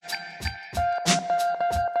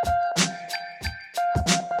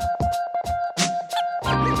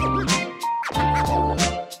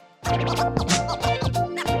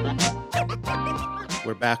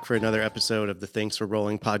back for another episode of the Thanks for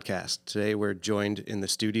Rolling podcast. Today we're joined in the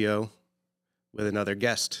studio with another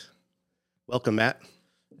guest. Welcome, Matt.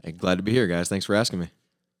 Hey, glad to be here, guys. Thanks for asking me.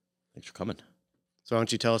 Thanks for coming. So why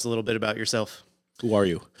don't you tell us a little bit about yourself? Who are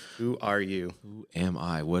you? Who are you? Who am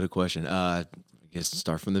I? What a question. I guess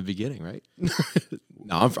start from the beginning, right?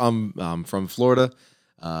 No, I'm from Florida.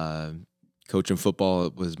 Coaching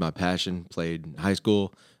football was my passion. Played in high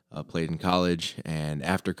school, played in college, and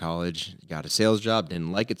after college, got a sales job.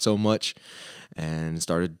 Didn't like it so much, and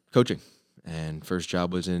started coaching. And first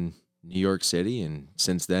job was in New York City, and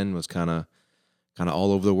since then was kind of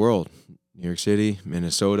all over the world. New York City,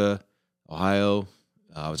 Minnesota, Ohio.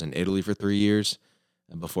 I was in Italy for 3 years,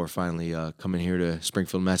 and before finally coming here to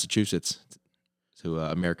Springfield, Massachusetts, to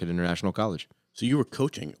American International College. So you were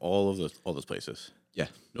coaching all those places? Yeah.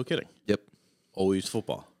 No kidding. Yep. Always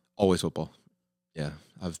football. Always football. Yeah.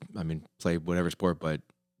 Played whatever sport, but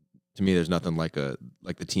to me, there's nothing like the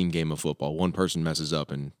team game of football. One person messes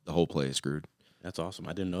up and the whole play is screwed. That's awesome.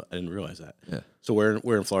 I didn't realize that. Yeah. So where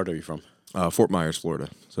in Florida are you from? Fort Myers, Florida.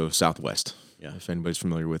 So southwest. Yeah. If anybody's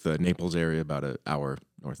familiar with the Naples area, about an hour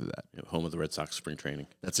north of that. Home of the Red Sox spring training.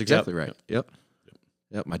 That's exactly right. Yep.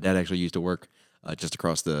 My dad actually used to work just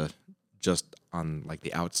on like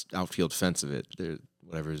the outfield fence of it.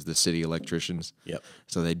 Whatever is the city electricians. Yep.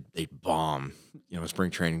 So they bomb,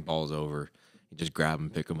 spring training balls over. You just grab them,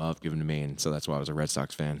 pick them up, give them to me, and so that's why I was a Red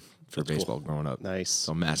Sox fan for baseball growing up. Nice.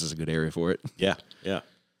 So Mass is a good area for it. Yeah. Yeah.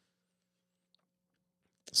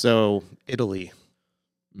 So Italy.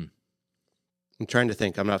 Mm. I'm trying to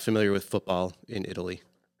think. I'm not familiar with football in Italy.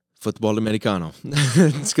 Football Americano.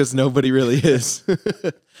 It's because nobody really is. What's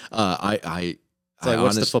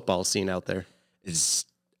the football scene out there? It's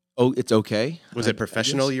okay. Was it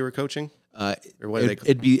professional you were coaching? Or what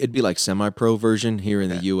it'd be like semi-pro version here in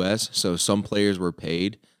the U.S. So some players were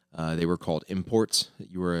paid. They were called imports.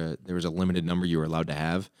 There was a limited number you were allowed to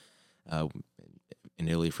have. In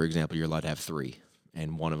Italy, for example, you're allowed to have 3,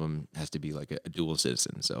 and one of them has to be like a dual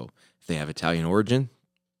citizen. So if they have Italian origin,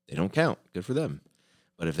 they don't count. Good for them.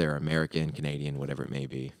 But if they're American, Canadian, whatever it may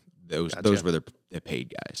be, those were the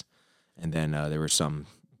paid guys. And then there was some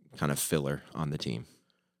kind of filler on the team.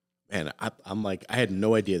 Man, I'm like, I had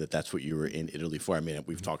no idea that's what you were in Italy for. I mean,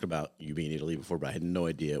 we've talked about you being in Italy before, but I had no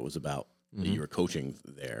idea it was about that you were coaching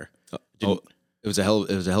there. It was a hell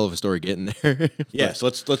of a story getting there. Yeah, so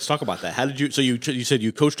let's talk about that. How did you? So you said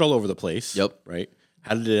you coached all over the place. Yep. Right.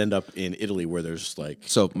 How did it end up in Italy, where there's like?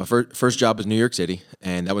 So my first job was New York City,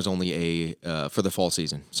 and that was only for the fall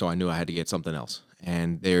season. So I knew I had to get something else.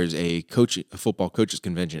 And there's a football coaches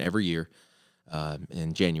convention every year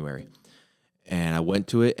in January, and I went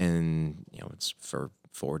to it, and it's for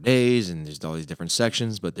 4 days, and there's all these different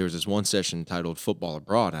sections. But there was this one session titled "Football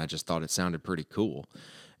Abroad," and I just thought it sounded pretty cool.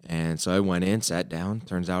 And so I went in, sat down.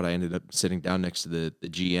 Turns out I ended up sitting down next to the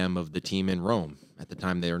GM of the team in Rome. At the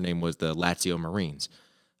time, their name was the Lazio Marines.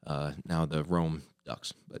 Now the Rome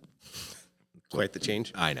Ducks. But Quite the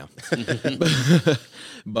change. I know.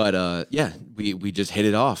 But we just hit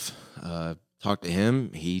it off. Talked to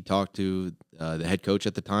him. He talked to the head coach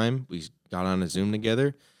at the time. We got on a Zoom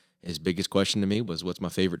together. His biggest question to me was, "What's my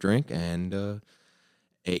favorite drink?" And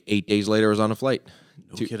 8 days later, I was on a flight.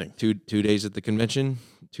 No kidding. 2 days at the convention,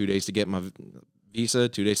 2 days to get my visa,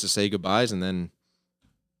 2 days to say goodbyes, and then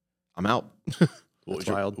I'm out. What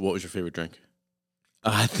wild. What was your favorite drink?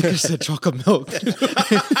 I think I said chocolate milk.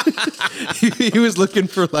 He was looking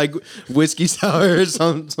for like whiskey sour or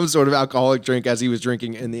some sort of alcoholic drink as he was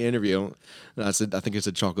drinking in the interview. And I think I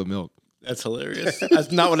said chocolate milk. That's hilarious.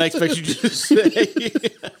 That's not what I expect you to say.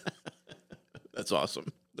 That's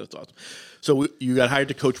awesome. So you got hired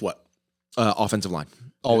to coach what? Offensive line.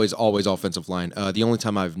 Always offensive line. The only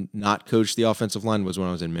time I've not coached the offensive line was when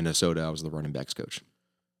I was in Minnesota. I was the running backs coach.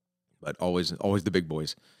 But always the big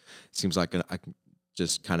boys. It seems like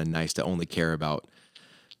just kind of nice to only care about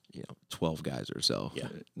 12 guys or so. Yeah.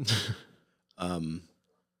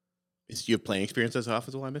 Is you have playing experience as an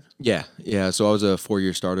offensive lineman? Yeah. So I was a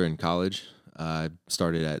 4-year starter in college. I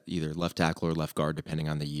started at either left tackle or left guard, depending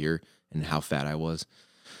on the year and how fat I was.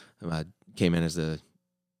 I came in as the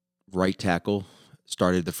right tackle,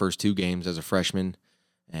 started the first 2 games as a freshman,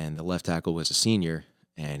 and the left tackle was a senior,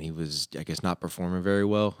 and he was, I guess, not performing very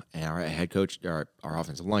well. And our head coach, our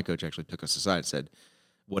offensive line coach, actually took us aside and said,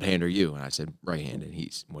 "What hand are you?" And I said, "Right-handed."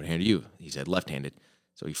 "What hand are you?" He said, "Left-handed."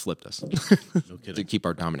 So he flipped us No kidding. to keep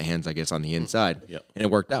our dominant hands, I guess, on the inside. Yep. And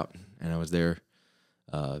it worked out. And I was there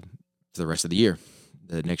for the rest of the year.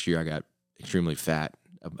 The next year, I got extremely fat.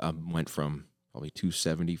 I went from probably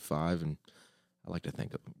 275, and I like to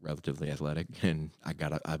think I'm relatively athletic, and I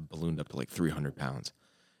ballooned up to like 300 pounds,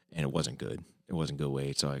 and it wasn't good. it wasn't good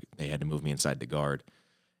weight, so they had to move me inside the guard.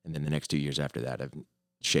 And then the next 2 years after that, I've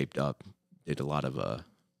shaped up, did a lot of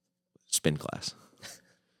spin class.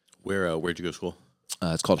 Where'd you go to school?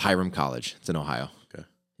 It's called Hiram College. It's in Ohio. Okay.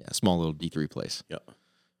 Yeah, small little D3 place. Yeah.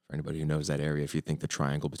 For anybody who knows that area, if you think the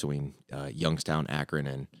triangle between Youngstown, Akron,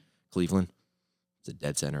 and Cleveland, it's a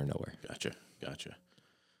dead center of nowhere. Gotcha.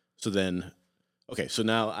 So then, okay, so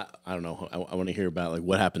now I don't know. I want to hear about like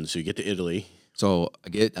what happens. So you get to Italy. So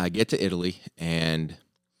I get to Italy, and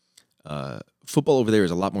football over there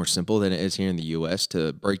is a lot more simple than it is here in the U.S.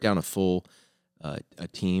 To break down a full a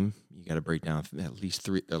team, you got to break down at least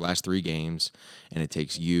the last 3 games, and it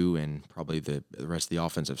takes you and probably the rest of the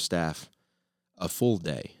offensive staff a full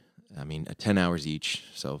day. I mean, 10 hours each,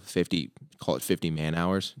 so 50, call it 50 man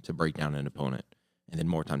hours to break down an opponent, and then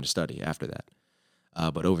more time to study after that.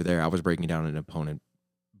 But over there, I was breaking down an opponent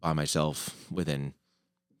by myself within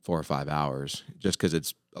 4 or 5 hours, just because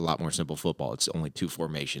it's a lot more simple football. It's only 2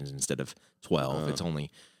 formations instead of 12. It's only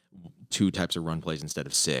 2 types of run plays instead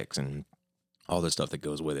of 6, and all the stuff that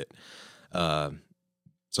goes with it.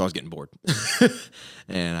 So I was getting bored.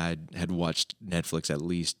 And I had watched Netflix at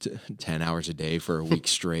least 10 hours a day for a week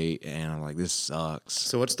straight, and I'm like, this sucks.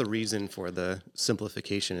 So what's the reason for the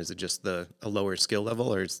simplification? Is it just a lower skill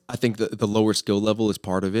level, or is I think the lower skill level is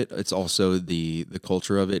part of it. It's also the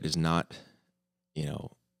culture of it is not,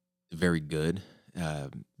 very good.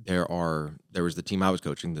 There was the team I was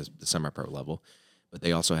coaching, the semi-pro level, but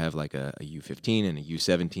they also have like a U15 and a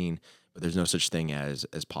U17, but there's no such thing as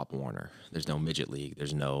Pop Warner. There's no midget league.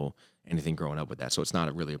 There's no anything growing up with that. So it's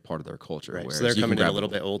not really a part of their culture. right? Whereas So they're you can coming in a grab little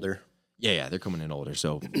bit older. Yeah, they're coming in older.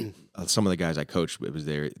 So some of the guys I coached, it was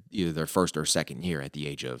either their first or second year at the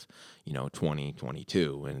age of, 20,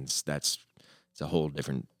 22. And it's a whole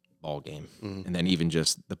different ball game. Mhm. And then even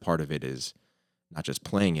just the part of it is not just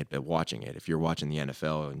playing it, but watching it. If you're watching the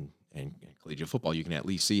NFL and collegiate football, you can at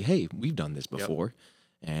least see, hey, we've done this before.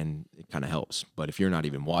 And it kind of helps. But if you're not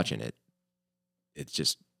even watching it,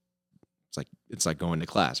 it's like going to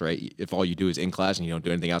class, right? If all you do is in class and you don't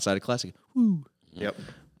do anything outside of class, whoo. Yep.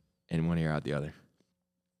 And one ear out the other.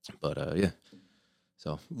 But yeah,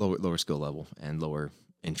 so lower skill level and lower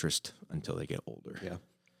interest until they get older. Yeah.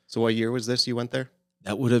 So what year was this you went there?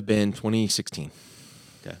 That would have been 2016.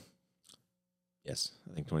 Okay. Yes,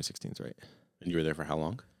 I think 2016 is right. And you were there for how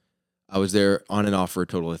long? I was there on and off for a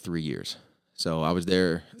total of 3 years. So I was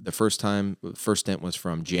there the first stint was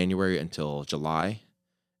from January until July,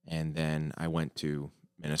 and then I went to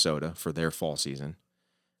Minnesota for their fall season.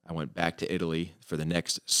 I went back to Italy for the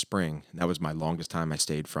next spring. That was my longest time. I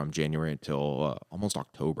stayed from January until almost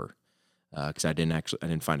October, because I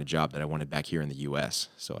didn't find a job that I wanted back here in the U.S.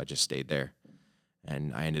 So I just stayed there,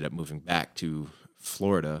 and I ended up moving back to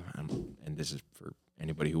Florida. And this is for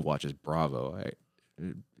anybody who watches Bravo.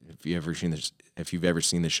 If you've ever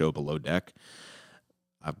seen the show Below Deck,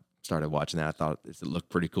 I started watching that. I thought it looked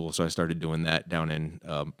pretty cool, so I started doing that down in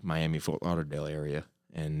Miami, Fort Lauderdale area,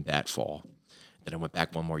 and that fall. Then I went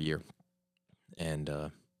back one more year,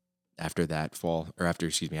 and after that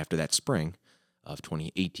spring of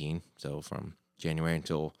 2018, so from January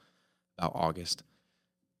until about August,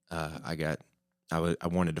 I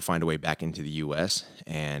wanted to find a way back into the U.S.,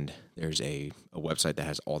 and there's a website that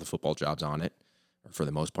has all the football jobs on it, or for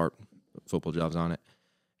the most part, football jobs on it,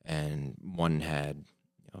 and one had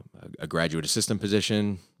a graduate assistant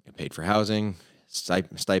position, paid for housing,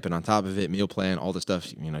 stipend on top of it, meal plan, all the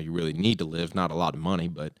stuff you really need to live. Not a lot of money,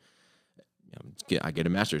 but I get a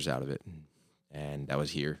master's out of it, and that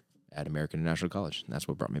was here at American International College. And that's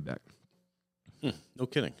what brought me back. No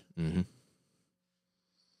kidding. Mm-hmm.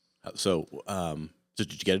 So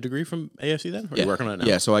did you get a degree from AFC then? Or are you working on it now?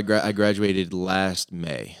 Yeah, so I graduated last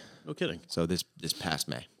May. No kidding. So this past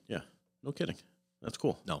May. Yeah. No kidding. That's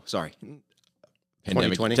cool. No, sorry.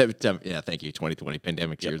 2020? Yeah, thank you. 2020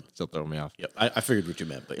 pandemic year still throwing me off. Yep. I figured what you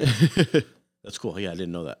meant, but yeah. That's cool. Yeah, I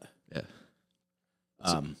didn't know that.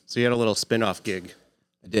 Yeah. So you had a little spin-off gig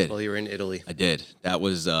I did. while you were in Italy. I did. That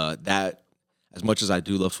was that. As much as I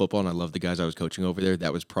do love football and I love the guys I was coaching over there,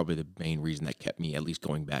 that was probably the main reason that kept me at least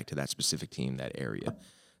going back to that specific team, that area.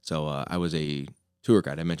 So I was a tour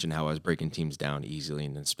guide. I mentioned how I was breaking teams down easily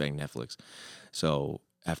and then spending Netflix. So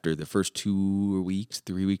after the first 3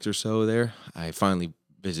 weeks or so there, I finally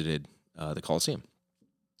visited the Colosseum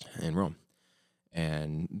in Rome.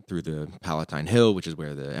 And through the Palatine Hill, which is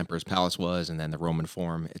where the Emperor's Palace was, and then the Roman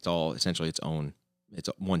Forum, it's all essentially its own. It's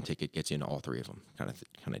one ticket gets you into all 3 of them, kind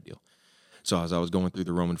of deal. So as I was going through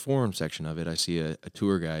the Roman Forum section of it, I see a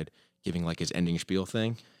tour guide giving like his ending spiel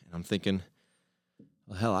thing, and I'm thinking,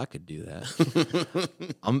 Well, hell, I could do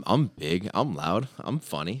that. I'm big. I'm loud. I'm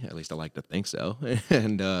funny. At least I like to think so.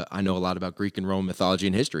 And I know a lot about Greek and Roman mythology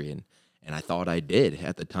and history, and I thought I did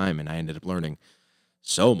at the time, and I ended up learning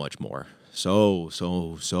so much more, so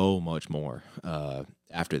much more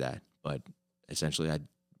after that. But essentially, I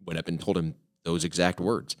went up and told him those exact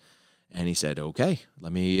words, and he said, "Okay,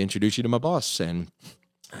 let me introduce you to my boss." And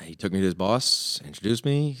he took me to his boss, introduced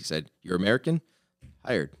me. He said, "You're American."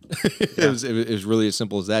 Hired. It was really as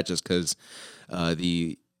simple as that. Just because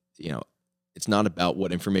it's not about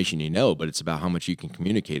what information you know, but it's about how much you can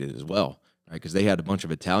communicate it as well, right? Because they had a bunch of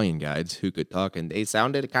Italian guides who could talk, and they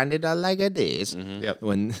sounded kind of like this. Yep.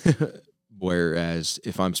 When, whereas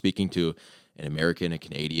if I'm speaking to an American, a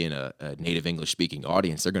Canadian, a native English speaking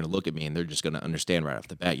audience, they're going to look at me and they're just going to understand right off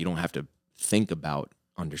the bat. You don't have to think about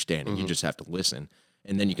understanding. You just have to listen,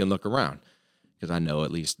 and then you can look around. Because I know at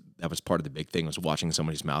least that was part of the big thing was watching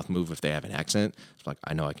somebody's mouth move if they have an accent. It's like,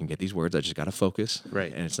 I know I can get these words. I just got to focus.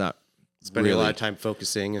 Right. And it's not Spending really a lot of time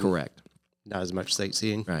focusing and correct. not as much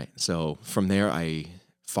sightseeing. Right. So from there, I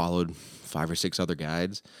followed 5 or 6 other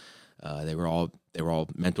guides. They were all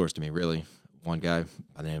mentors to me, really. One guy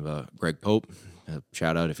by the name of Greg Pope.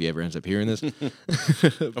 Shout out if he ever ends up hearing this.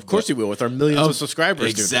 Of course you will, with our millions of subscribers.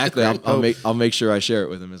 Exactly. I'll make sure I share it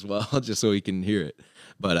with him as well, just so he can hear it.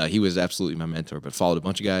 But he was absolutely my mentor. But followed a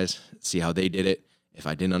bunch of guys, see how they did it. If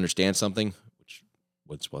I didn't understand something,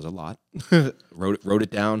 which was a lot, wrote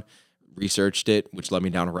it down, researched it, which led me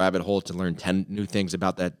down a rabbit hole to learn 10 new things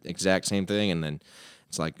about that exact same thing. And then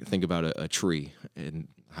it's like, think about a tree and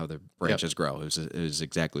how the branches grow. It was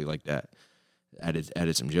exactly like that.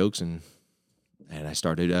 Added some jokes, and I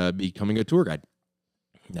started becoming a tour guide.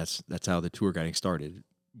 That's how the tour guiding started.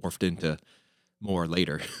 Morphed into more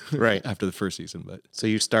later, Right. after the first season. But So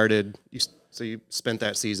you spent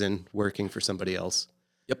that season working for somebody else.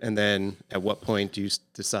 Yep. And then at what point do you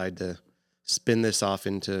decide to spin this off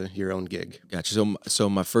into your own gig? gotcha. So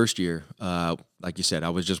my first year, like you said, I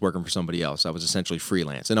was just working for somebody else. I was essentially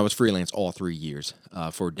freelance, and I was freelance all 3 years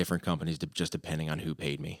for different companies, just depending on who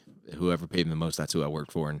paid me. Whoever paid me the most, that's who I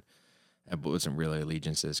worked for, and it wasn't really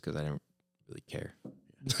allegiances because I didn't really care.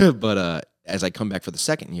 But as I come back for the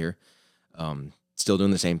second year, still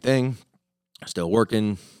doing the same thing, still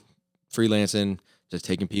working, freelancing, just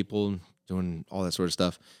taking people, doing all that sort of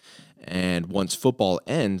stuff. And once football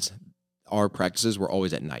ends, our practices were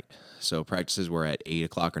always at night. So practices were at 8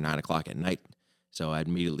 o'clock or 9 o'clock at night. So I'd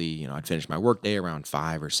immediately, I'd finish my work day around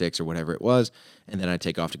 5 or 6 or whatever it was, and then I'd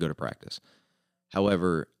take off to go to practice.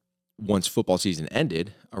 However, once football season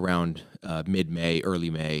ended around mid-May, early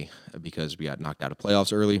May, because we got knocked out of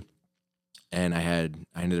playoffs early, and I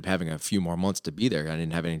ended up having a few more months to be there. I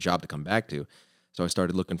didn't have any job to come back to, so I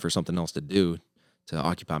started looking for something else to do to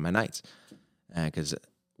occupy my nights, because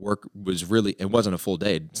work was it wasn't a full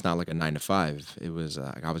day. It's not like a 9 to 5. It was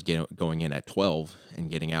I was going in at 12 and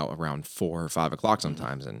getting out around 4 or 5 o'clock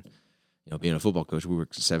sometimes. And being a football coach, we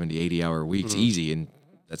work 70, 80-hour weeks easy, and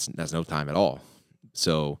that's no time at all.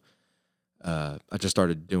 So I just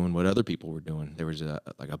started doing what other people were doing. There was a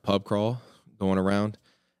pub crawl going around,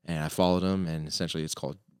 and I followed them. And essentially, it's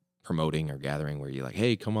called promoting or gathering, where you're like,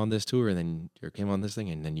 hey, come on this tour, and then you came on this thing,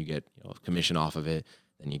 and then you get commission off of it.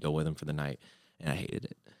 Then you go with them for the night, and I hated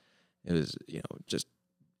it. It was just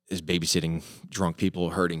is babysitting drunk people,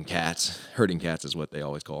 herding cats. Herding cats is what they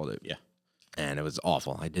always called it. Yeah, and it was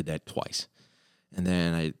awful. I did that twice. And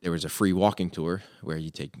then there was a free walking tour where you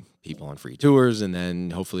take people on free tours, and then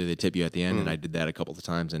hopefully they tip you at the end. And I did that a couple of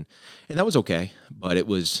times, and that was okay. But it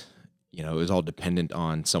was, it was all dependent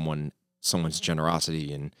on someone's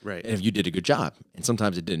generosity and Right. if you did a good job. And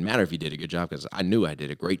sometimes it didn't matter if you did a good job because I knew I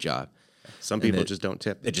did a great job. Some people just don't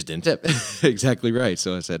tip. They just didn't tip. Exactly right.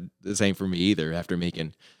 So I said this ain't for me either. After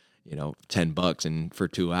making, $10 and for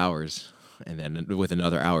 2 hours, and then with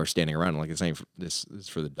another hour standing around, I'm like this is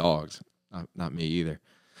for the dogs. Not me either.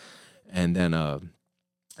 And then I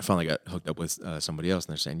finally got hooked up with somebody else,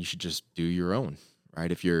 and they're saying you should just do your own,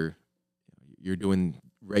 right? If you're doing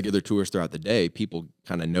regular tours throughout the day, people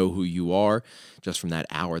kind of know who you are just from that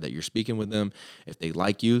hour that you're speaking with them. If they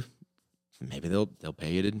like you, maybe they'll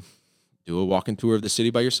pay you to do a walking tour of the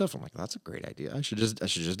city by yourself. I'm like, that's a great idea. I should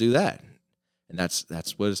just do that. And that's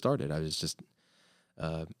what it started. I was just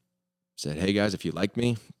said, hey guys, if you like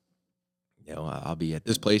me, I'll be at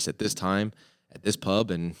this place at this time at this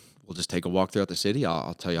pub, and we'll just take a walk throughout the city.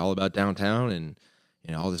 I'll tell you all about downtown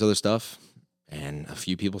and all this other stuff. And a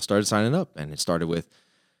few people started signing up, and it started with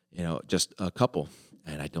just a couple.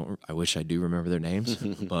 And I wish I do remember their names,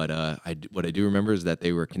 but what I do remember is that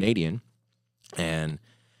they were Canadian. And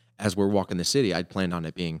as we're walking the city, I'd planned on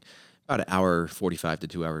it being about an hour 45 to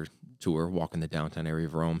 2 hour tour, walking the downtown area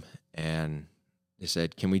of Rome, and they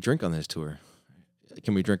said, "Can we drink on this tour?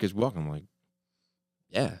 Can we drink as we walk?" I'm like,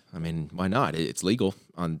 "Yeah, I mean, why not? It's legal.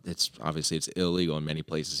 It's obviously it's illegal in many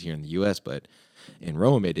places here in the U.S., but in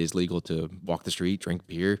Rome, it is legal to walk the street, drink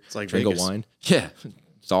beer, It's like drink Vegas. a wine. Yeah,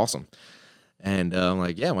 it's awesome." And I'm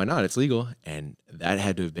like, "Yeah, why not? It's legal." And that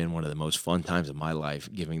had to have been one of the most fun times of my life,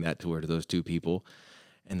 giving that tour to those two people.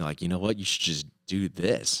 And they're like, "You know what? You should just do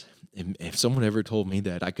this." If someone ever told me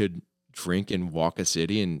that I could drink and walk a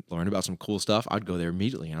city and learn about some cool stuff, I'd go there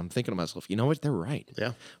immediately. And I'm thinking to myself, you know what? They're right.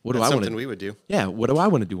 Yeah. What do That's I want something to? we would do. Yeah. What do I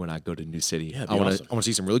want to do when I go to a new city? Yeah, it'd I be want to. awesome. I want to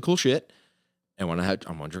see some really cool shit, and I want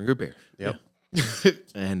to drink a beer. Yep.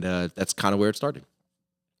 And that's kind of where it started.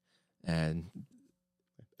 And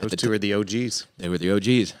at Those the two are the OGs. they were the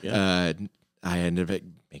OGs. Yeah. I ended up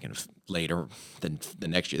making it later than the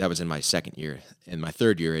next year. That was in my second year. In my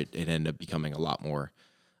third year, it ended up becoming a lot more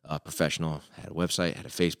professional. Had a website, had a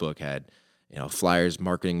Facebook, had flyers,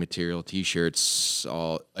 marketing material, T-shirts,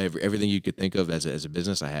 everything you could think of as a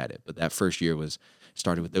business. I had it. But that first year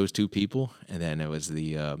started with those two people, and then it was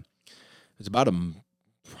it was about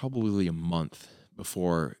probably a month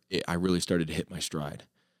before I really started to hit my stride,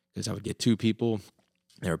 because I would get two people.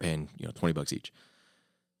 They were paying $20 each.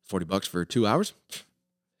 $40 for 2 hours?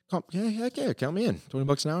 Yeah, heck yeah, count me in.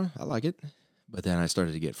 $20 an hour, I like it. But then I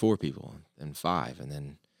started to get 4 people, then 5, and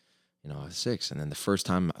then 6. And then the first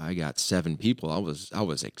time I got 7 people, I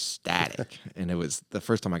was ecstatic. And it was the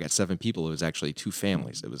first time I got 7 people. It was actually 2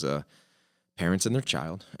 families. It was parents and their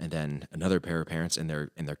child, and then another pair of parents and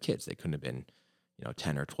their kids. They couldn't have been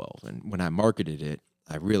 10 or 12. And when I marketed it,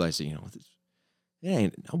 I realized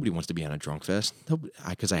that nobody wants to be on a drunk fest.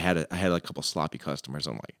 Because I had a couple sloppy customers.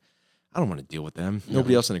 I'm like, I don't want to deal with them.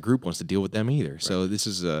 Nobody else in the group wants to deal with them either. Right. So this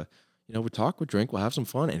is we talk, we drink, we'll have some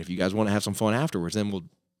fun, and if you guys want to have some fun afterwards, then we'll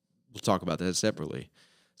talk about that separately.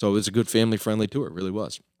 So it was a good family friendly tour. It really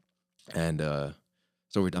was. And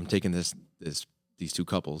so I'm taking these two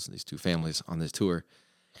couples, these 2 families on this tour.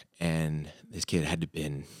 And this kid had to have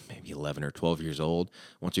been maybe 11 or 12 years old.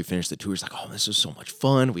 Once we finished the tour, he's like, "Oh, this is so much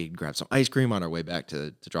fun." We grabbed some ice cream on our way back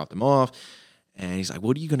to drop them off. And he's like,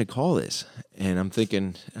 "What are you going to call this?" And I'm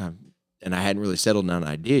thinking, and I hadn't really settled on an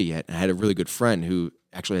idea yet. I had a really good friend who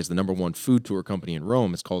actually has the #1 food tour company in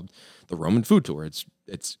Rome. It's called the Roman Food Tour. It's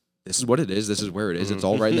this is what it is. This is where it is. It's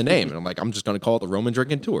all right in the name. And I'm like, I'm just going to call it the Roman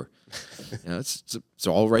Drinking Tour. It's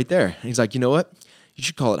all right there. And he's like, "You know what? You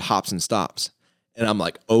should call it Hops and Stops." And I'm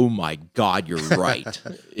like, "Oh my God, you're right."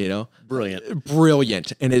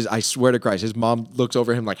 Brilliant. And I swear to Christ, his mom looks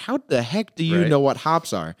over at him like, "How the heck do you know what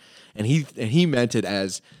hops are?" And he meant it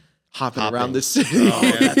as hopping around the city. Oh,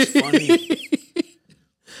 that's funny.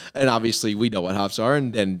 And obviously we know what hops are,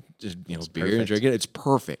 and then just beer perfect. and drinking. It's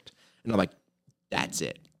perfect. And I'm like, that's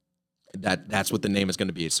it. That's what the name is going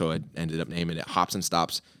to be. So I ended up naming it Hops and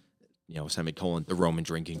Stops, semicolon, the Roman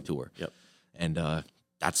Drinking Tour. Yep. And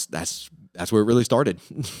that's where it really started.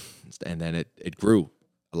 And then it grew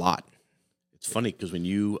a lot. It's funny because when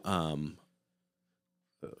you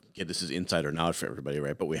this is insider knowledge for everybody,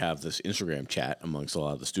 right? But we have this Instagram chat amongst a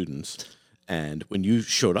lot of the students. And when you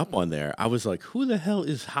showed up on there, I was like, "Who the hell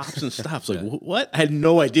is Hops and Stops?" Like, what? I had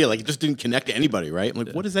no idea. Like, it just didn't connect to anybody, right? I'm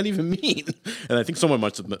like, what does that even mean? And I think someone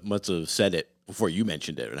must have said it before you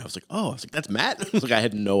mentioned it. And I was like, "Oh," I was like, "That's Matt." I was like, I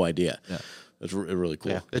had no idea. Yeah. That's really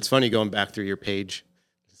cool. Yeah. It's funny going back through your page,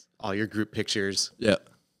 all your group pictures. Yeah.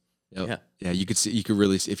 Yeah. Yeah. You could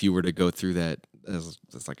really see, if you were to go through that,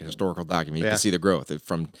 it's like a historical document, you Yeah. can see the growth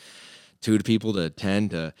from 2 people to 10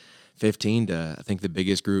 to 15 to, I think the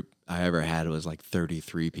biggest group I ever had was like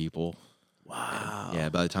 33 people. Wow. And yeah.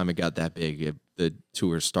 By the time it got that big, the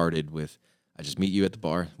tour started with, I just meet you at the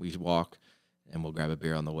bar, we walk, and we'll grab a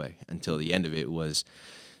beer on the way. Until the end of it was,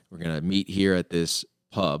 we're going to meet here at this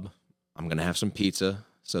pub. I'm going to have some pizza.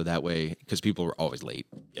 So that way, because people are always late,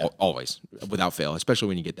 always, without fail, especially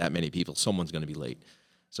when you get that many people, someone's going to be late.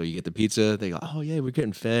 So you get the pizza, they go, "Oh yeah, we're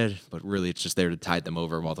getting fed," but really it's just there to tide them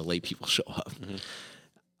over while the late people show up. Mm-hmm.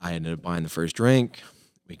 I ended up buying the first drink.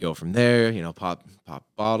 We go from there, pop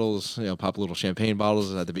bottles, pop little champagne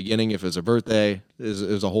bottles at the beginning. If it was a birthday, it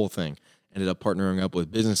was a whole thing. Ended up partnering up with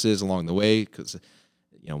businesses along the way because,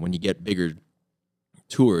 when you get bigger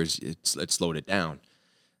tours, it slowed it down.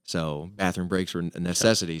 So bathroom breaks were a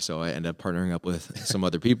necessity. So I ended up partnering up with some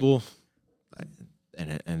other people,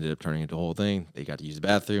 and it ended up turning into a whole thing. They got to use the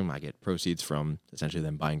bathroom. I get proceeds from essentially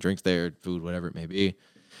them buying drinks there, food, whatever it may be.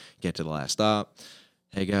 Get to the last stop.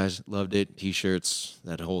 Hey guys, loved it. T-shirts,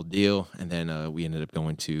 that whole deal. And then we ended up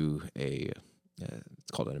going to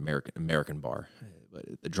it's called an American bar, but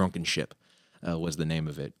the Drunken Ship was the name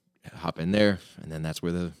of it. Hop in there, and then that's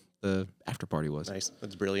where the the after party was. Nice.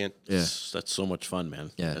 That's brilliant. Yeah. That's so much fun,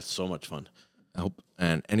 man. Yeah. That's so much fun. I hope,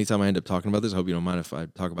 and anytime I end up talking about this, I hope you don't mind if I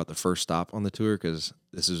talk about the first stop on the tour, because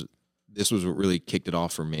this was what really kicked it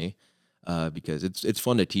off for me. Because it's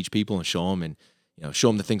fun to teach people and show them, and show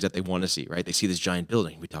them the things that they want to see. Right? They see this giant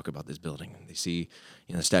building, we talk about this building. They see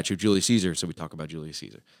the statue of Julius Caesar, so we talk about Julius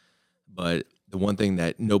Caesar. But the one thing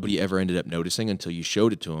that nobody ever ended up noticing until you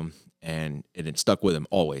showed it to them, and it stuck with them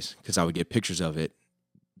always, because I would get pictures of it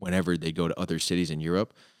whenever they go to other cities in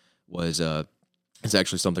Europe, was it's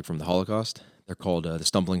actually something from the Holocaust. They're called the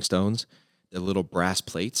stumbling stones. They're little brass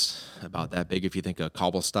plates about that big. If you think a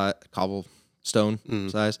cobblestone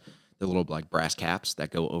size, they're little like brass caps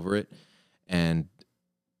that go over it, and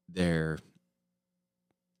they're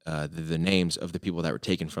the names of the people that were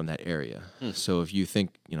taken from that area. So if you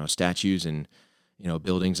think statues and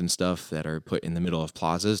buildings and stuff that are put in the middle of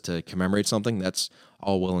plazas to commemorate something, that's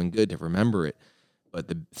all well and good to remember it. But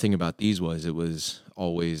the thing about these was, it was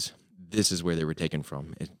always, this is where they were taken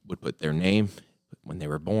from. It would put their name, when they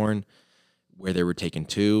were born, where they were taken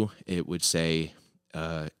to. It would say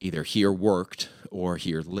either here worked or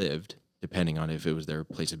here lived, depending on if it was their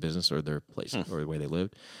place of business or their place or where they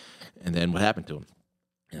lived. And then what happened to them.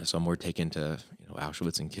 Some were taken to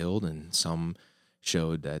Auschwitz and killed, and some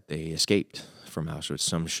showed that they escaped from Auschwitz.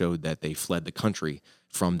 Some showed that they fled the country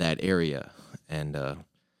from that area. And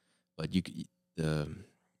but I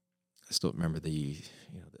still remember the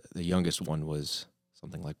youngest one was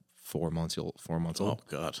something like 4 months old. Oh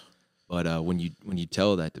God! But when you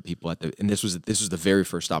tell that to people and this was the very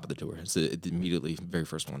first stop of the tour. It's the immediately very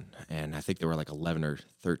first one, and I think there were like 11 or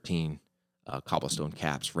 13 cobblestone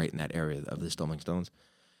caps right in that area of the stumbling stones.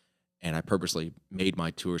 And I purposely made my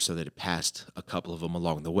tour so that it passed a couple of them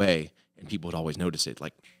along the way, and people would always notice it.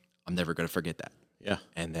 Like, I'm never going to forget that. Yeah.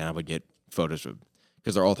 And then I would get photos of,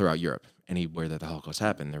 because they're all throughout Europe. Anywhere that the Holocaust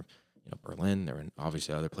happened, they're Berlin. They're in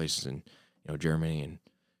obviously other places in Germany and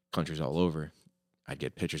countries all over. I'd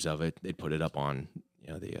get pictures of it. They'd put it up on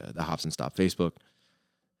the Hops and Stop Facebook,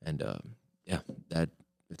 and that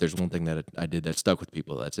if there's one thing that I did that stuck with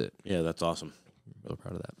people, that's it. Yeah, that's awesome. I'm real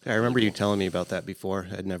proud of that. I remember you telling me about that before.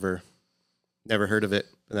 I'd never heard of it,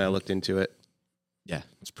 and then I looked into it. Yeah,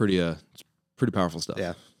 it's pretty powerful stuff.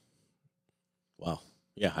 Yeah. Wow.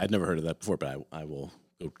 Yeah, I'd never heard of that before, but I will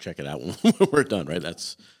go check it out when we're done. Right?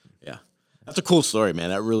 That's a cool story, man.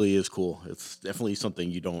 That really is cool. It's definitely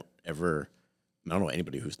something you don't ever. I don't know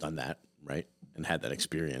anybody who's done that, right, and had that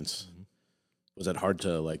experience. Mm-hmm. Was that hard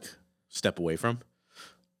to step away from?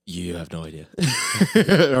 You have no idea,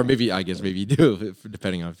 or maybe you do,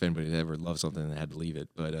 depending on if anybody ever loved something and had to leave it.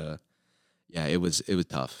 But yeah, it was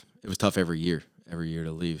tough. It was tough every year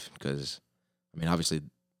to leave, because obviously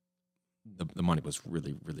the money was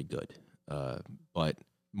really, really good, but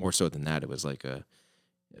more so than that, it was like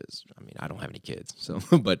I don't have any kids, so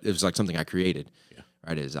but it was like something I created. Yeah.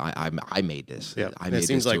 Right? I made this. Yeah, I made it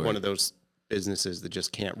seems this like tour. one of those businesses that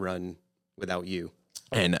just can't run without you.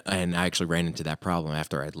 And I actually ran into that problem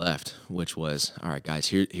after I'd left, which was, all right, guys,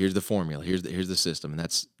 here's the formula, here's the system, and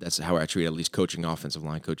that's how I treat at least coaching offensive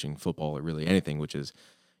line, coaching football, or really anything, which is,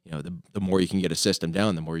 the more you can get a system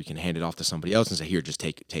down, the more you can hand it off to somebody else and say, here, just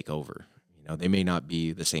take over. They may not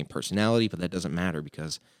be the same personality, but that doesn't matter,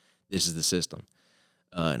 because this is the system.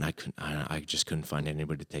 And I just couldn't find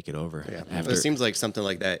anybody to take it over. Yeah, it seems like something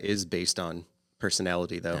like that is based on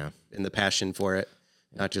personality, though, and the passion for it,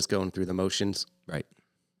 not just going through the motions. Right.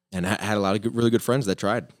 And I had a lot of really good friends that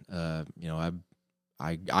tried. I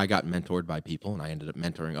got mentored by people, and I ended up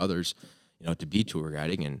mentoring others, to be tour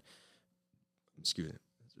guiding. And excuse me,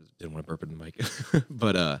 didn't want to burp in the mic,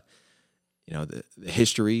 but the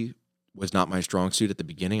history was not my strong suit at the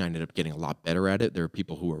beginning. I ended up getting a lot better at it. There are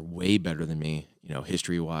people who are way better than me,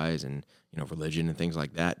 history wise and religion and things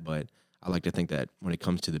like that. But I like to think that when it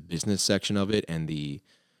comes to the business section of it and the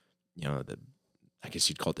I guess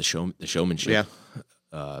you'd call it the showmanship. Yeah.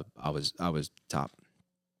 I was top.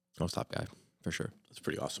 I was top guy for sure. That's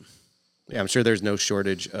pretty awesome. Yeah, I'm sure there's no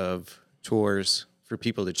shortage of tours for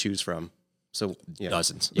people to choose from. So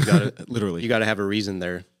dozens. You gotta literally. You gotta have a reason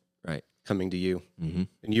they're right coming to you, mm-hmm.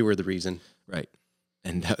 and you were the reason. Right.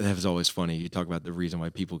 And that was always funny. You talk about the reason why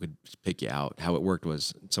people could pick you out. How it worked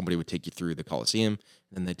was somebody would take you through the Coliseum,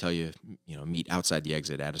 and then they'd tell you, meet outside the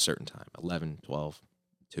exit at a certain time, 11, 12,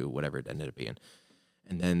 2, whatever it ended up being.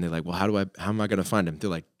 And then they're like, well, how am I going to find him? They're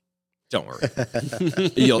like, don't worry.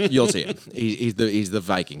 You'll see him. He's the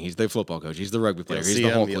Viking. He's the football coach. He's the rugby player. He's the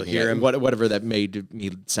Hulk. You'll hear him. Whatever that made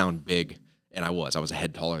me sound big. And I was a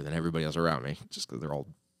head taller than everybody else around me, just because they're all,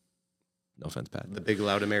 no offense, Pat. The big,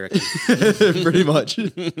 loud American. Pretty much.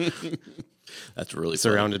 That's really funny.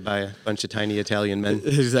 surrounded by a bunch of tiny Italian men.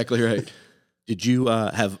 Exactly right. Did you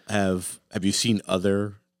have you seen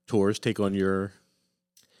other tours take on your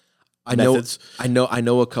methods? I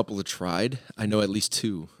know a couple that tried. I know at least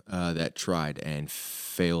two that tried and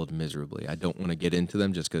failed miserably. I don't want to get into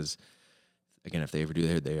them just because, again, if they ever do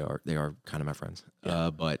that, they are kind of my friends. Yeah.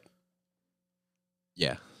 But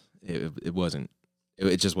yeah, it wasn't.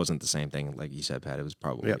 It just wasn't the same thing. Like you said, Pat, it was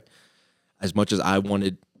probably Yep. as much as I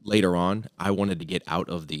wanted later on. I wanted to get out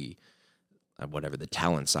of the whatever the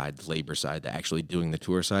talent side, the labor side, the actually doing the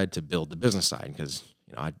tour side to build the business side. Because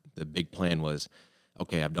the big plan was,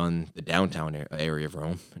 okay, I've done the downtown area of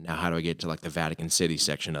Rome. Now, how do I get to like the Vatican City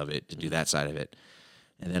section of it to do that side of it?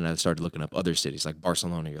 And then I started looking up other cities like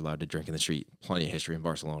Barcelona. You're allowed to drink in the street. Plenty of history in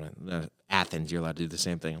Barcelona. Athens, you're allowed to do the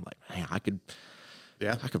same thing. I'm like, man, I could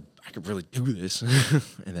really do this.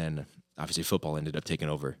 And then obviously football ended up taking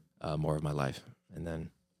over more of my life. And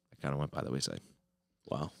then I kind of went by the wayside.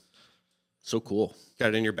 Wow, so cool. Got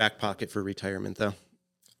it in your back pocket for retirement, though.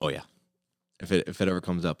 Oh yeah. If it ever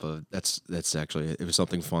comes up, that's actually, it was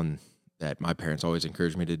something fun that my parents always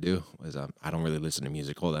encouraged me to do. Was I don't really listen to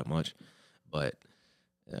music all that much, but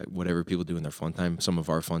whatever people do in their fun time, some of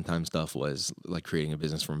our fun time stuff was like creating a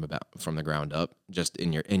business from the ground up, just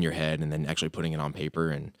in your head, and then actually putting it on paper.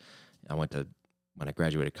 And when I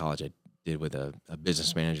graduated college, I did with a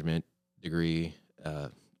business management degree,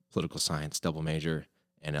 political science double major,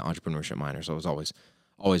 and an entrepreneurship minor. So it was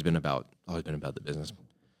always been about the business.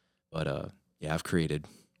 But yeah, I've created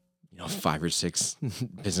 5 or 6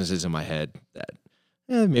 businesses in my head that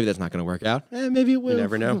maybe that's not going to work out. Maybe it will. You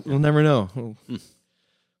never know. We'll never know.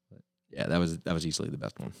 Yeah, that was easily the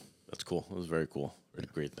best one. That's cool. It was very cool. Very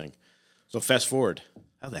great thing. So fast forward.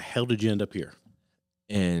 How the hell did you end up here?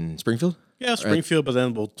 In Springfield? Yeah, Springfield. But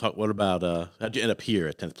then we'll talk. What about how'd you end up here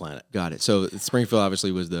at 10th Planet? Got it. So Springfield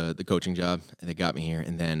obviously was the coaching job, and they got me here.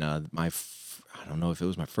 And then I don't know if it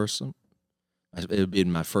was my first summer. It would be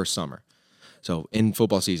my first summer. So in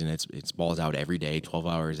football season, it's balls out every day, 12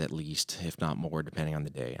 hours at least, if not more, depending on the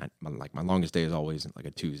day. My longest day is always like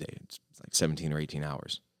a Tuesday. It's like 17 or 18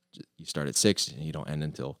 hours. You start at 6 and you don't end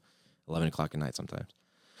until 11 o'clock at night sometimes.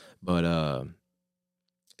 But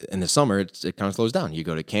in the summer, it kind of slows down. You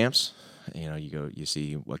go to camps, you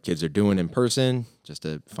see what kids are doing in person, just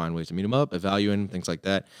to find ways to meet them up, evaluating things like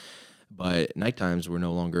that. But night times were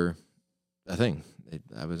no longer a thing.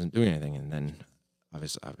 I wasn't doing anything, and then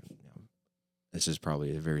obviously, this is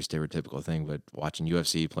probably a very stereotypical thing, but watching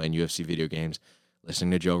UFC, playing UFC video games,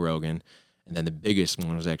 listening to Joe Rogan, and then the biggest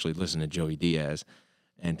one was actually listening to Joey Diaz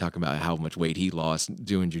and talking about how much weight he lost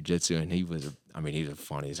doing jiu-jitsu, and he's a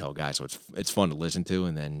funny as hell guy, so it's fun to listen to.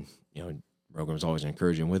 And then Rogan was always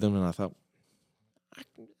encouraging with him, and I thought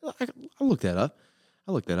I'll look that up.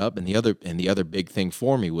 And the other big thing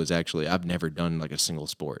for me was actually I've never done like a single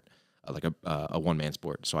sport, like a one-man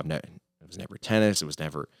sport. So it was never tennis. It was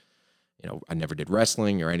never, I never did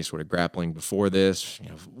wrestling or any sort of grappling before this.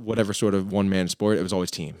 Whatever sort of one-man sport, it was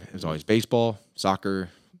always team. It was always baseball, soccer,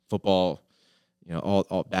 football,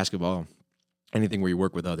 all basketball, anything where you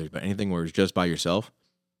work with others. But anything where it's just by yourself,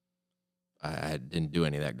 I didn't do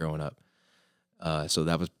any of that growing up. So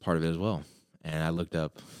that was part of it as well. And I looked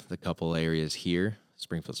up the couple areas here,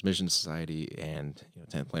 Springfield Submission Society and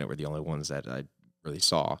 10th Planet were the only ones that I really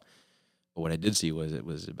saw. But what I did see was it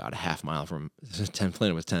was about a half mile from 10th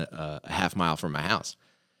Planet was a half mile from my house.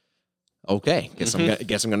 Okay, guess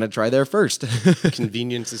I'm gonna try there first.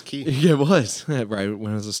 Convenience is key. Yeah, it was right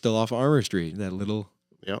when I was still off Armour Street. That little,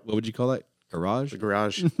 Yep. What would you call that? Garage?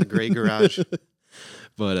 The gray garage.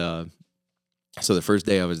 But so the first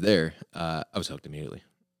day I was there, I was hooked immediately.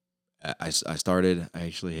 I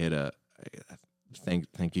actually hit a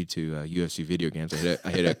thank you to UFC video games. I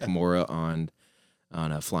hit a Kimura on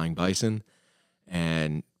a Flying Bison,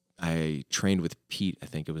 and I trained with Pete. I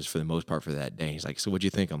think it was for the most part for that day. He's like, "So what'd you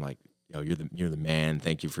think?" I'm like, "You're the man.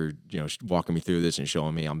 Thank you for walking me through this and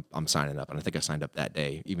showing me. I'm signing up." And I think I signed up that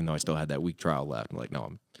day, even though I still had that week trial left. I'm like, "No,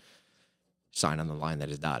 I'm signing on the line that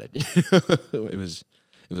is dotted." It was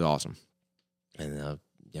awesome, and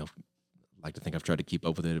like to think I've tried to keep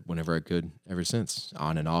up with it whenever I could ever since,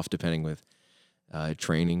 on and off, depending with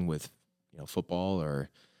training with football or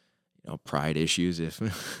pride issues if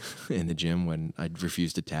in the gym when I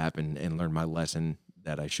refused to tap and learn my lesson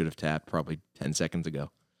that I should have tapped probably 10 seconds ago.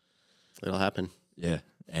 It'll happen. Yeah,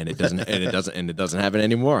 and it doesn't happen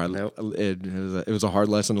anymore. Nope. It was a hard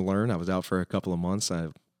lesson to learn. I was out for a couple of months. I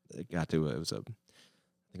got to it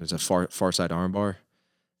was a far side armbar.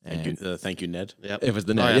 Thank you, Ned. Yep. It was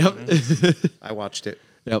the Oh, net. yeah. Yep. I watched it.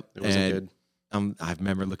 Yep. It wasn't good. I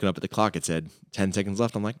remember looking up at the clock. It said 10 seconds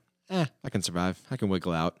left. I'm like, I can survive. I can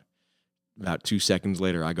wiggle out. about 2 seconds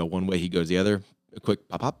later, I go one way, he goes the other. A quick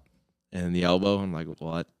pop, pop, and the elbow. I'm like,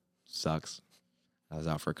 well, that sucks. I was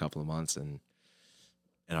out for a couple of months, and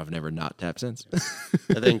I've never not tapped since.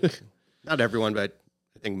 I think not everyone, but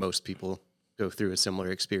I think most people go through a similar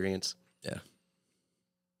experience. Yeah.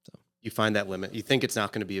 So you find that limit. You think it's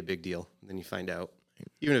not going to be a big deal, and then you find out,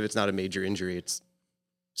 even if it's not a major injury, it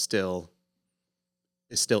still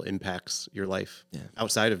impacts your life. Yeah.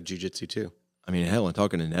 Outside of jiu-jitsu too. I mean, hell, and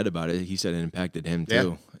talking to Ned about it, he said it impacted him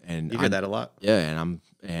too. And You hear that a lot. Yeah,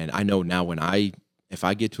 and I know now if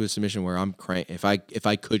I get to a submission where I'm if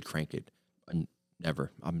I could crank it, I'll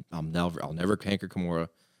never crank a Kimura.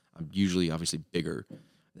 I'm usually obviously bigger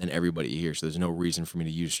than everybody here, so there's no reason for me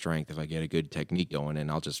to use strength if I get a good technique going, and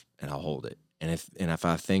I'll hold it. And if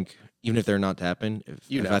I think, even if they're not tapping,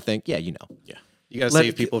 if I think, yeah, you got to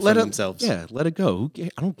save people from themselves. Yeah, let it go.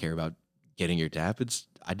 I don't care about getting your tap.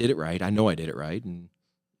 I did it right. I know I did it right, and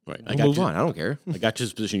Right. we'll move on. I don't care. I got you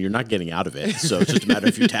this position. You're not getting out of it, so it's just a matter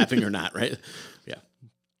if you're tapping or not, right? Yeah.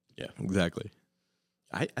 Exactly.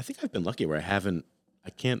 I think I've been lucky where I've had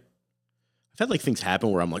like things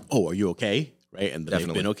happen where I'm like, oh, are you okay? Right. And they've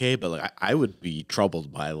Definitely. been okay. But like, I would be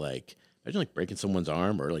troubled by like, imagine like breaking someone's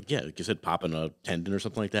arm or like, yeah, like you said, popping a tendon or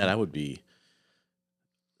something like that. That would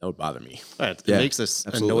bother me. It Yeah, makes a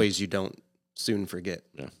absolutely. noise you don't soon forget.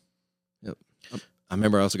 Yeah. Yep. I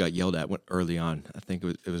remember I also got yelled at early on. I think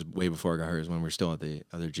it was way before I got hurt. It was when we were still at the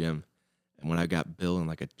other gym. And when I got Bill in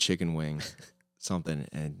like a chicken wing, something,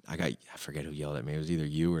 and I forget who yelled at me. It was either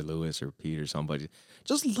you or Lewis or Pete or somebody.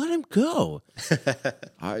 Just let him go.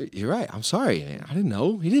 You're right. I'm sorry, man. I didn't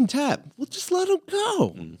know. He didn't tap. Well, just let him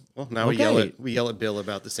go. Well, now Okay. we yell at Bill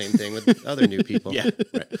about the same thing with other new people. Yeah.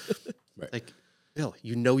 Right. Like, Bill,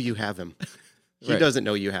 you have him. He Right. doesn't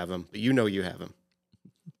know you have him, but you know you have him.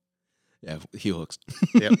 Yeah, heel hooks.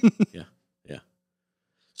 Yep. Yeah.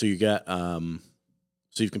 So you got,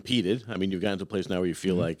 so you've competed. I mean, you've gotten to a place now where you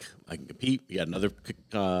feel like I can compete. You got another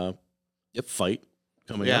fight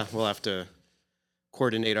coming Yeah, up. we'll have to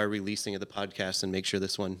coordinate our releasing of the podcast and make sure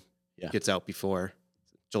this one gets out before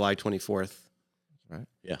July 24th. Right.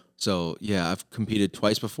 Yeah. So yeah, I've competed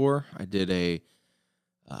twice before. I did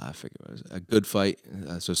I forget what it was, a good fight,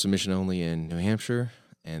 so submission only in New Hampshire,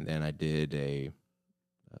 and then I did a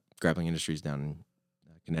Grappling Industries down in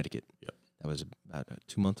Connecticut. Yep. That was about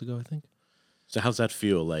 2 months ago, I think. So how's that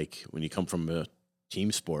feel like when you come from a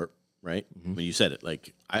team sport, right? Mhm. When you said it,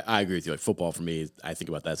 like I agree with you. Like football for me, I think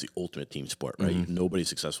about that as the ultimate team sport, right? Mhm. Nobody's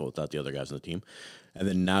successful without the other guys on the team. And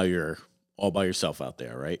then now you're all by yourself out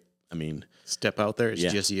there, right? I mean, Step out there, it's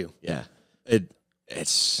Yeah. just you. Yeah,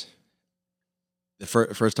 it's the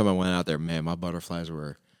first time I went out there, man. My butterflies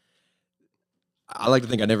were. I like to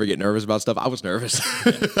think I never get nervous about stuff. I was nervous.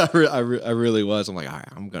 I really was. I'm like, all right,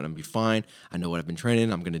 I'm gonna be fine. I know what I've been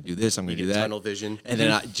training. I'm gonna do this. I'm gonna You do get that. tunnel vision. And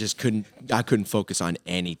then I just couldn't focus on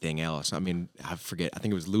anything else. I mean, I forget. I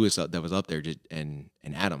think it was Lewis that was up there and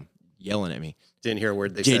Adam yelling at me. Didn't hear a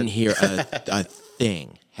word they Didn't said. hear a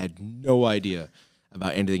thing. Had no idea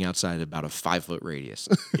about anything outside about a 5 foot radius.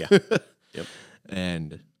 yeah. Yep.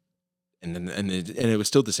 And it was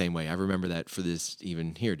still the same way. I remember that for this,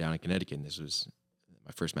 even here down in Connecticut. And this was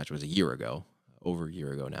my first match was over a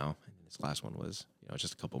year ago now. And this last one was,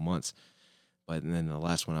 just a couple months. But then the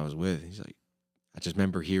last one I was with, he's like, I just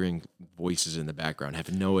remember hearing voices in the background. I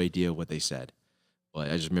have no idea what they said, but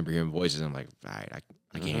I just remember hearing voices. And I'm like, all right,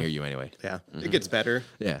 I can't hear you anyway. Yeah, it gets better.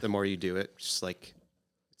 Yeah. The more you do it, just like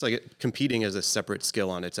it's like competing as a separate skill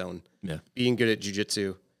on its own. Yeah. Being good at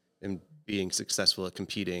jiu-jitsu and being successful at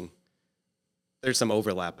competing, there's some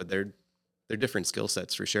overlap, but they're different skill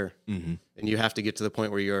sets for sure. Mm-hmm. And you have to get to the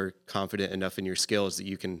point where you're confident enough in your skills that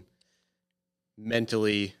you can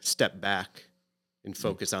mentally step back and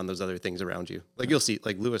focus on those other things around you. Like you'll see,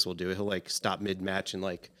 like Lewis will do it. He'll like stop mid-match and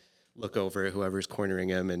like look over at whoever's cornering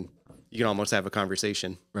him, and you can almost have a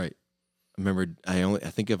conversation. Right. I remember I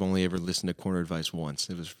think I've only ever listened to corner advice once.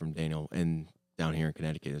 It was from Daniel, and down here in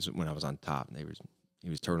Connecticut is when I was on top. He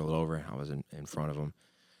was turtled over. I was in front of him.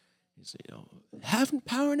 He said, having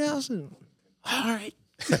power now. So, all right.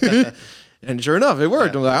 And sure enough, it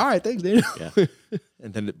worked. I'm like, all right, thanks, Daniel. Yeah.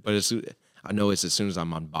 And then, but I know it's as soon as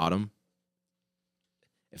I'm on bottom.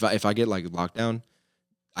 If I get like locked down,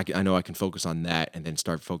 I know I can focus on that and then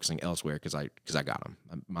start focusing elsewhere because I got them.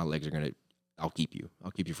 My legs are gonna. I'll keep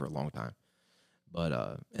you for a long time. But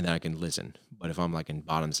and then I can listen. But if I'm like in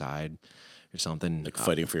bottom side or something, Like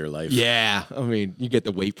fighting for your life. yeah, I mean, you get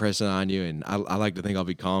the weight pressing on you, and I like to think I'll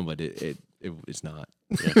be calm, but it's not.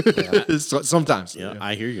 Yeah. Sometimes. Yeah,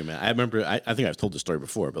 I hear you, man. I remember. I think I've told this story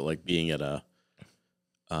before, but like being at a,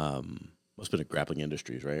 must have been a Grappling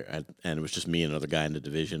Industries, right? And it was just me and another guy in the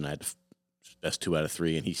division. I had to best 2 out of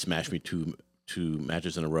 3, and he smashed me two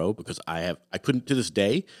matches in a row because I couldn't, to this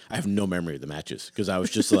day, I have no memory of the matches because I was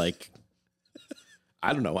just like,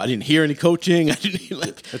 I don't know. I didn't hear any coaching. I didn't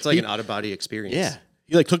like. It's like an out of body experience. Yeah.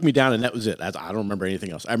 He like took me down and that was it. I don't remember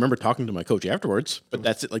anything else. I remember talking to my coach afterwards, but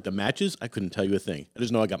that's it. Like the matches, I couldn't tell you a thing. I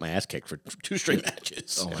just know I got my ass kicked for 2 straight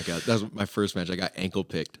matches. Oh my god, that was my first match. I got ankle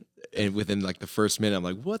picked, and within like the first minute, I'm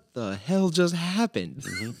like, "What the hell just happened?"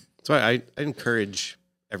 That's why I encourage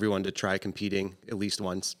everyone to try competing at least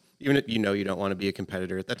once. Even if you know you don't want to be a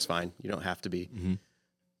competitor, that's fine. You don't have to be.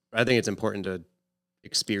 But I think it's important to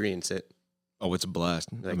experience it. Oh, it's a blast.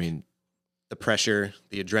 I Like- mean, The pressure,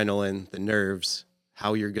 the adrenaline, the nerves,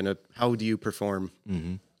 how do you perform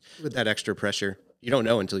with that extra pressure? You don't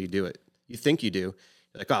know until you do it. You think you do.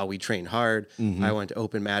 You're like, oh, we trained hard. I went to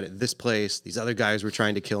open mat at this place. These other guys were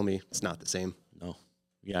trying to kill me. It's not the same. No.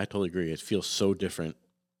 Yeah, I totally agree. It feels so different.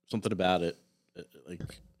 Something about it. Like,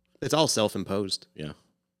 It's all self-imposed. yeah.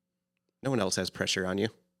 No one else has pressure on you.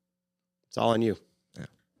 It's all on you.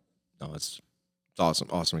 no, it's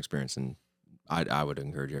awesome experience, and I would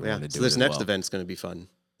encourage everyone Yeah. to do So this it as next well. event's going to be fun.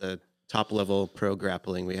 The top level pro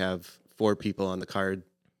grappling. We have 4 people on the card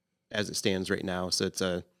as it stands right now. So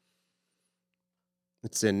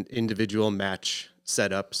it's an individual match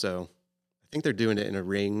setup. So I think they're doing it in a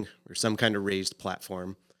ring or some kind of raised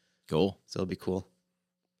platform. Cool. So it'll be cool.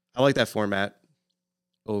 I like that format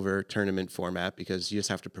over tournament format because you just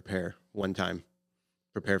have to prepare one time.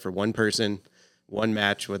 Prepare for one person, one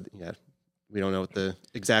match with we don't know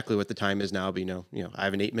exactly what the time is now, but you know, I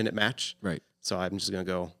have an 8-minute match. Right. So I'm just going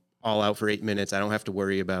to go all out for 8 minutes. I don't have to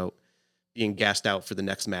worry about being gassed out for the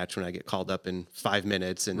next match when I get called up in 5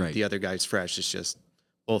 minutes and Right. the other guy's fresh. It's just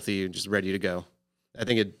both of you just ready to go. I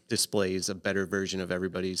think it displays a better version of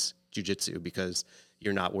everybody's jiu-jitsu because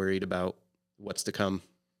you're not worried about what's to come.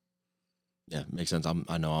 Yeah, makes sense.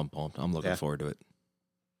 I know I'm pumped. I'm looking Yeah. forward to it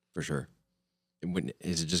for sure. And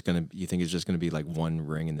is it just gonna? You think it's just gonna be like one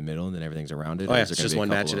ring in the middle and then everything's around it? Oh or yeah, is it's there gonna just be one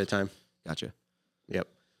match couple at a of- time. Gotcha. Yep.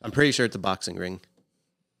 I'm pretty sure it's a boxing ring.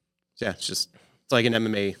 So yeah, it's like an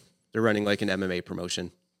MMA. They're running like an MMA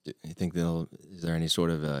promotion. Do you think is there any sort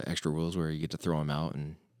of extra rules where you get to throw them out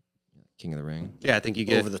and King of the Ring? Yeah, I think you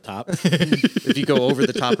get Over the top. if you go over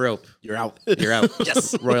the top rope, You're out. you're out.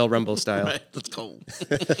 Yes, Royal Rumble style. Right, let's go.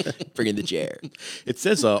 Bring in the chair. It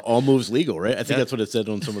says all moves legal, right? I think that's what it said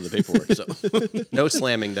on some of the paperwork. So No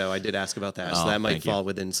slamming though. I did ask about that, so Oh, that might thank you. fall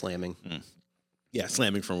within slamming. yeah,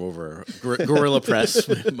 slamming from over gorilla press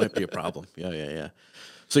might be a problem. Yeah.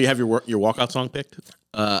 So you have your walkout song picked?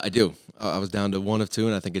 I do. I was down to 1 of 2,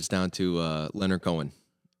 and I think it's down to Leonard Cohen.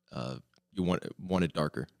 You want it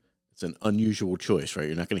darker. It's an unusual choice, right?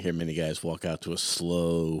 You're not going to hear many guys walk out to a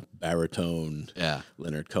slow baritone Yeah.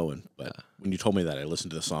 Leonard Cohen. But when you told me that, I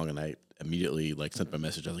listened to the song and I immediately sent my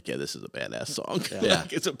message. I was like, "Yeah, this is a badass song. Yeah.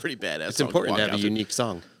 Like, it's a pretty badass. It's song important to walk have a out to. unique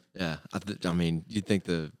song. Yeah. I mean, you'd think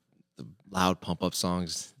the loud pump up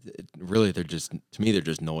songs, really, they're just, to me, they're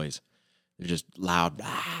just noise. They're just loud,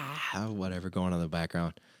 whatever going on in the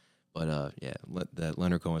background. But yeah, that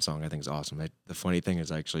Leonard Cohen song I think is awesome. The funny thing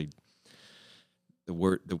is actually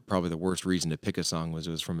probably the worst reason to pick a song was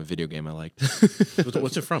it was from a video game I liked.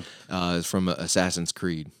 What's it from? It's from Assassin's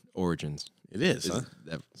Creed Origins. It is. Huh?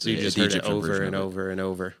 So you just the heard it Egyptian over version and of it. over and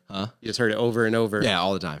over. Huh? You just heard it over and over. Yeah,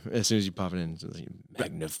 all the time. As soon as you pop it in, it's like,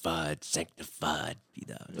 magnified, sanctified. Be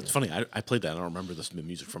thou. It's funny. I played that. I don't remember the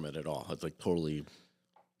music from it at all. It's like totally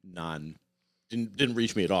didn't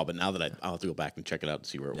reach me at all. But now that I'll have to go back and check it out and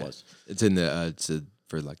see where it was. It's in the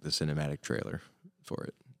for like the cinematic trailer for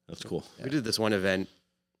it. That's cool. We did this one event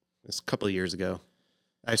this a couple of years ago.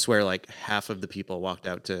 I swear, like half of the people walked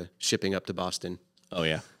out to shipping up to Boston. Oh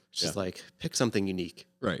yeah. It's just like pick something unique.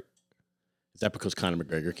 Right. Is that because Conor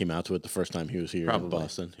McGregor came out to it the first time he was here Probably. in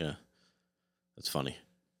Boston? Yeah. That's funny.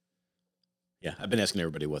 Yeah, I've been asking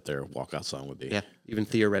everybody what their walkout song would be. Yeah, even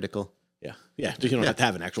theoretical. Yeah. Yeah. You don't have to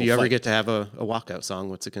have an actual If you ever fight. get to have a walkout song,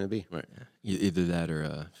 what's it going to be? Right. Either that or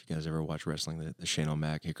if you guys ever watch wrestling, the Shane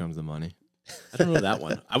O'Mac, Here Comes the Money. I don't know that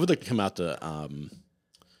one. I would like to come out to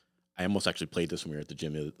I almost actually played this when we were at the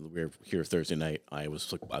gym. We were here Thursday night. I was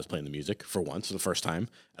playing the music for once, the first time,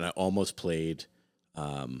 and I almost played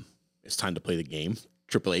It's Time to Play the Game,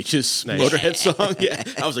 Triple H's Nice. Motorhead song. Yeah.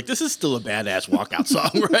 I was like, this is still a badass walkout song,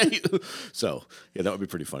 right? So yeah, that would be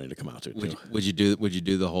pretty funny to come out to too. Would you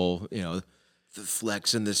do the whole, the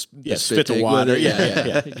flex and this Yeah, the spit the take with water. it? Yeah.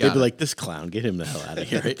 Got They'd be it. like, this clown, get him the hell out of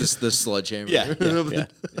here. Right? the sledgehammer. Yeah.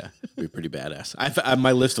 Be pretty badass.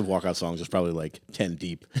 My list of walkout songs is probably like 10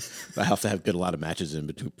 deep. I have to get a lot of matches in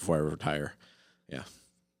between before I retire. Yeah,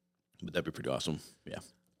 but that'd be pretty awesome. Yeah.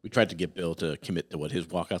 We tried to get Bill to commit to what his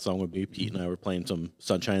walkout song would be. Pete and I were playing some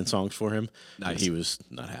Sunshine songs for him. And Nice. he was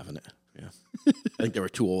not having it. Yeah. I think they were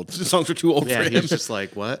too old. The songs were too old Yeah, for he him. was just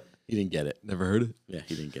like, what? He didn't get it. Never heard it. Yeah,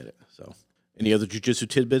 he didn't get it. So, any other jujitsu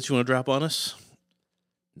tidbits you want to drop on us?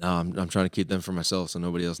 No, I'm trying to keep them for myself so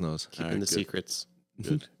nobody else knows. Keeping Alright, the good. secrets.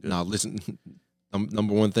 Good. No, listen.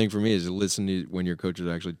 Number one thing for me is to listen to when your coach is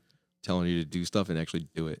actually telling you to do stuff and actually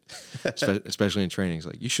do it, especially in training. It's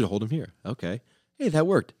like, you should hold him here. Okay. Hey, that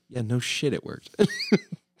worked. Yeah, no shit, it worked.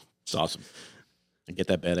 It's awesome. And get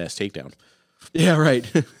that badass takedown. Yeah, right.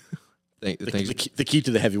 Thanks. The key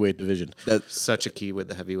to the heavyweight division. Such a key with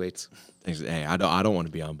the heavyweights. Thanks. Hey, I don't want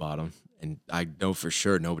to be on bottom, and I know for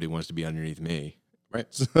sure nobody wants to be underneath me. Right.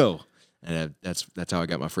 So, and that's how I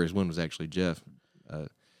got my first win was actually Jeff.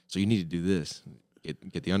 So you need to do this: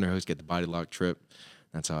 get the underhooks, get the body lock trip.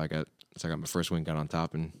 That's how I got my first win. Got on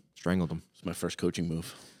top and strangled him. It's my first coaching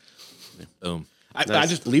move. Boom. I Nice.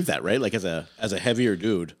 just believe that, right? Like as a heavier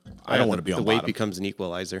dude, I don't want to be on the weight bottom. becomes an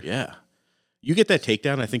equalizer. Yeah. You get that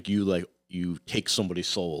takedown, I think you take somebody's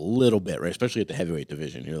soul a little bit, right? Especially at the heavyweight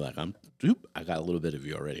division. You're like, I got a little bit of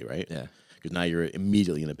you already, right? Yeah. Because now you're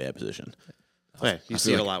immediately in a bad position. Yeah, you I see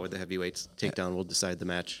feel it a like- lot with the heavyweights. Takedown will decide the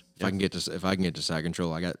match. If I can get to side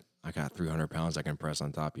control, I got 300 pounds I can press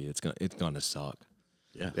on top of you. It's gonna suck.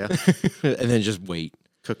 Yeah. Yeah, And then just wait.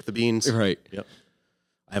 cook the beans. Right. Yep.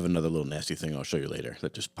 I have another little nasty thing I'll show you later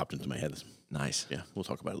that just popped into my head. Nice. Yeah, we'll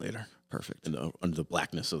talk about it later. Perfect. Under the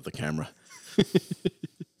blackness of the camera.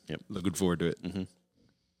 Looking forward to it.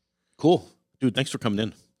 Cool. Dude, thanks for coming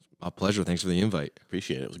in. My pleasure. Thanks for the invite.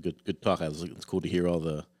 Appreciate it. It was a good talk. It's cool to hear all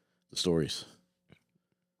the stories.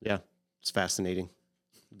 Yeah, it's fascinating.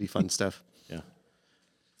 It'll be fun stuff. Yeah.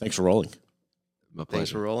 Thanks for rolling. My pleasure.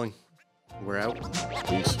 Thanks for rolling. We're out.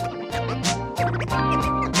 Peace.